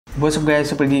What's up guys,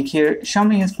 Super Geek here.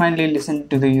 Xiaomi has finally listened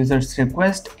to the user's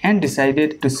request and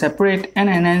decided to separate and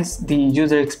enhance the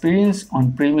user experience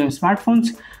on premium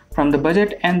smartphones from the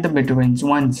budget and the mid-range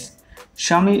ones.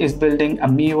 Xiaomi is building a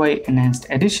MIUI enhanced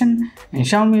edition and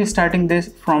Xiaomi is starting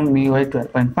this from MIUI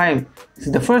 12.5.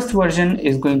 So the first version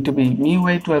is going to be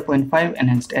MIUI 12.5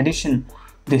 enhanced edition.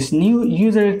 This new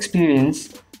user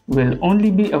experience will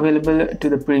only be available to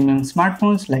the premium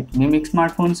smartphones like Mi Mix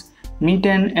smartphones, Mi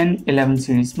 10 and 11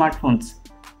 series smartphones.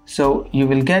 So you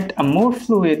will get a more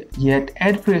fluid yet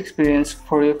ad-free experience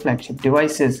for your flagship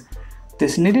devices.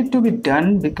 This needed to be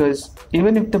done because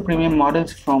even if the premium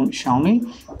models from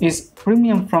Xiaomi is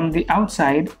premium from the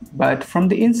outside, but from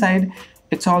the inside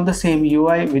it's all the same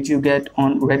UI which you get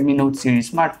on Redmi Note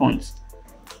series smartphones.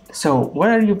 So what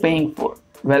are you paying for?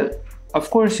 Well, of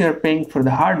course you're paying for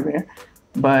the hardware,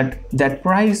 but that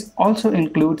price also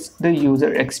includes the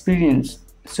user experience.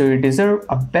 So you deserve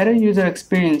a better user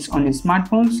experience on your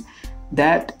smartphones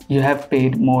that you have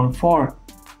paid more for.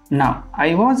 Now,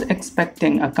 I was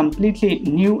expecting a completely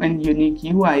new and unique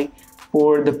UI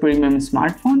for the premium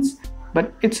smartphones,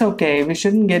 but it's okay, we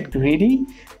shouldn't get greedy.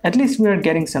 At least we are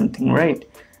getting something, right?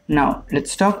 Now,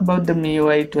 let's talk about the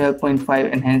MIUI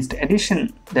 12.5 Enhanced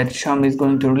Edition that Xiaomi is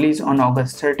going to release on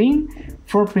August 13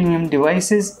 for premium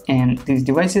devices, and these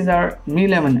devices are Mi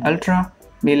 11 Ultra,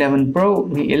 Mi 11 Pro,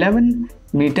 Mi 11,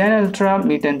 Mi 10 Ultra,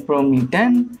 Mi 10 Pro, Mi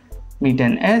 10, Mi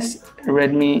 10s,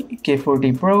 Redmi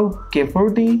K40 Pro,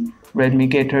 K40, Redmi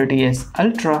K30s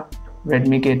Ultra,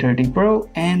 Redmi K30 Pro,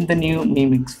 and the new Mi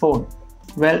Mix 4.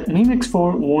 Well, Mi Mix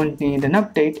 4 won't need an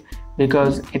update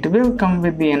because it will come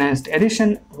with the Enhanced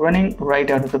Edition running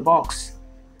right out of the box.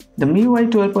 The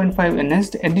MIUI 12.5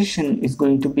 Enhanced Edition is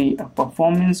going to be a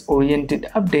performance-oriented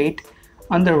update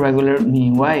on the regular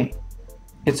MIUI.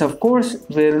 It of course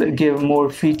will give more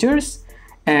features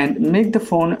and make the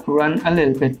phone run a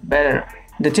little bit better.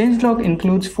 The changelog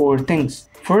includes 4 things.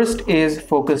 First is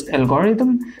focused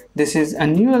algorithm. This is a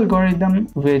new algorithm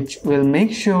which will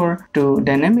make sure to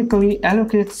dynamically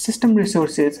allocate system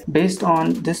resources based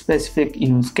on the specific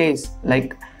use case.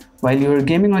 Like while you are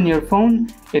gaming on your phone,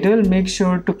 it will make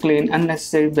sure to clean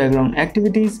unnecessary background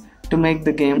activities to make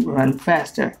the game run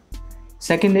faster.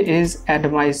 Second is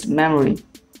Atomized Memory.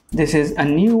 This is a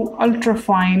new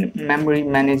ultra-fine memory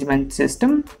management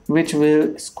system which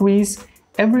will squeeze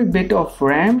every bit of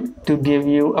RAM to give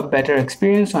you a better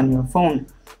experience on your phone.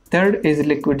 Third is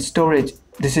liquid storage.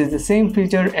 This is the same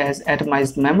feature as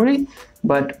Atomized Memory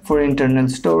but for internal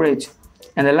storage.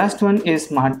 And the last one is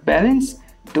Smart Balance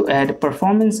to add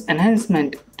performance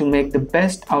enhancement to make the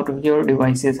best out of your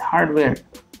device's hardware.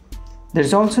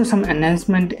 There's also some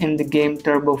enhancement in the game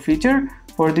turbo feature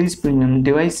for these premium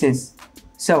devices.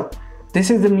 So this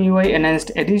is the MIUI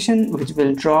Enhanced Edition which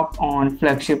will drop on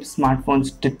flagship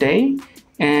smartphones today,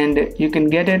 and you can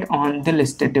get it on the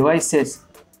listed devices.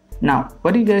 Now,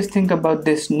 what do you guys think about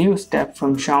this new step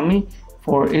from Xiaomi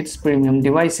for its premium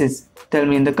devices? Tell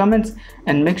me in the comments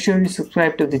and make sure you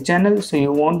subscribe to the channel so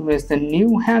you won't miss the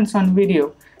new hands-on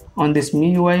video on this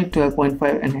MIUI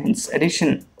 12.5 Enhanced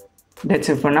Edition. That's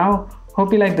it for now.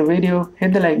 Hope you liked the video,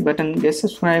 hit the like button, get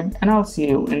subscribed, and I'll see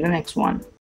you in the next one.